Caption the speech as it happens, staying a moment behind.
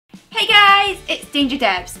guys, it's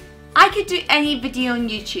Dangerdebbs. I could do any video on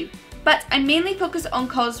YouTube, but I mainly focus on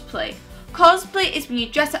cosplay. Cosplay is when you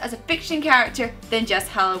dress up as a fiction character than just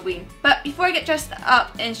Halloween. But before I get dressed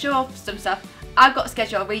up and show off some stuff, I've got to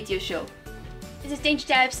schedule a radio show. This is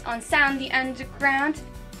Dangerdebbs on Sound the Underground.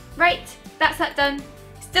 Right, that's that done.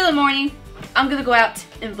 Still in the morning, I'm gonna go out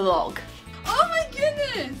and vlog. Oh my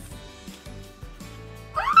goodness!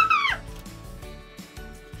 Ah!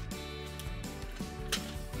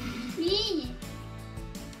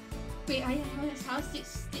 Wait, how does it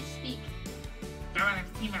speak?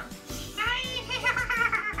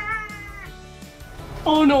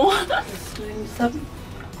 Oh no! 7.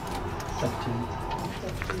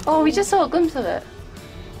 Oh, we just saw a glimpse of it.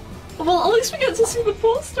 Well, at least we get to see the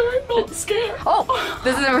poster, not scare. Oh!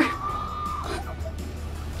 This is a...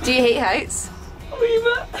 Do you hate heights? A wee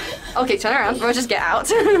bit. Okay, turn around. We'll just get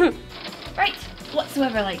out. Right, what's the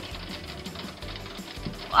weather like?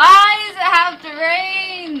 Why does it have to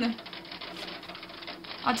rain?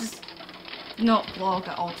 I'll just not vlog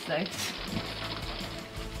at all today.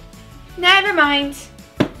 Never mind.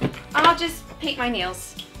 I'll just paint my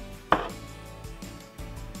nails.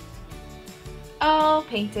 All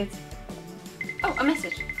painted. Oh, a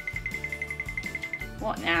message.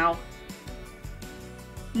 What now?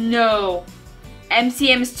 No.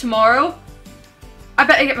 MCM's tomorrow? I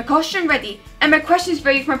better get my costume ready, and my questions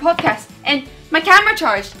ready for my podcast, and my camera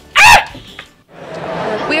charged. Ah!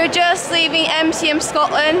 We're just leaving MCM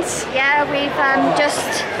Scotland. Yeah, we've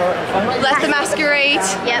just Left the masquerade.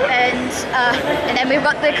 Yep, and then we've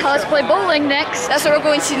got the cosplay bowling next. That's what we're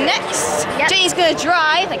going to next. Yep. Jenny's gonna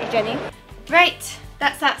drive. Thank you, Jenny. Right,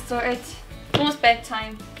 that's that sorted. Almost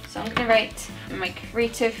bedtime, so I'm gonna write in my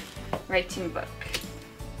creative writing book.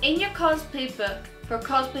 In your cosplay book for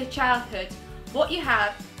cosplay childhood, what you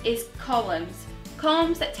have is columns.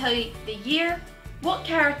 Columns that tell you the year, what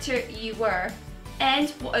character you were, and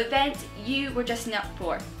what event you were dressing up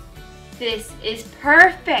for. This is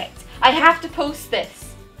perfect. I have to post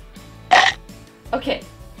this. Okay,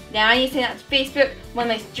 now I need to send that to Facebook,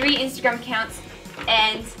 one of my 3 Instagram accounts,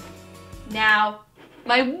 and now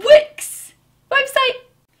my Wix website.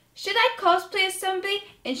 Should I cosplay as somebody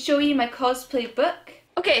and show you my cosplay book?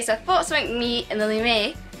 Okay, so I thought something me and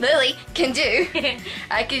Lily can do.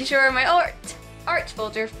 I can show her my art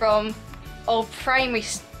folder from all primary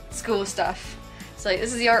school stuff. So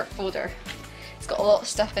this is the art folder. It's got a lot of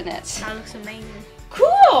stuff in it. That looks amazing.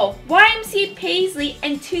 Cool! YMCA Paisley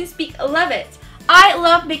and ToonSpeak love it. I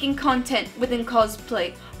love making content within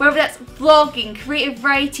cosplay, whether that's vlogging, creative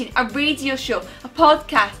writing, a radio show, a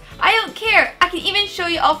podcast. I don't care. I can even show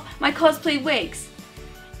you off my cosplay wigs.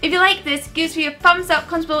 If you like this, give me a thumbs up,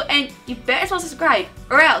 comment below, and you better as well subscribe,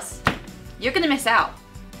 or else you're gonna miss out.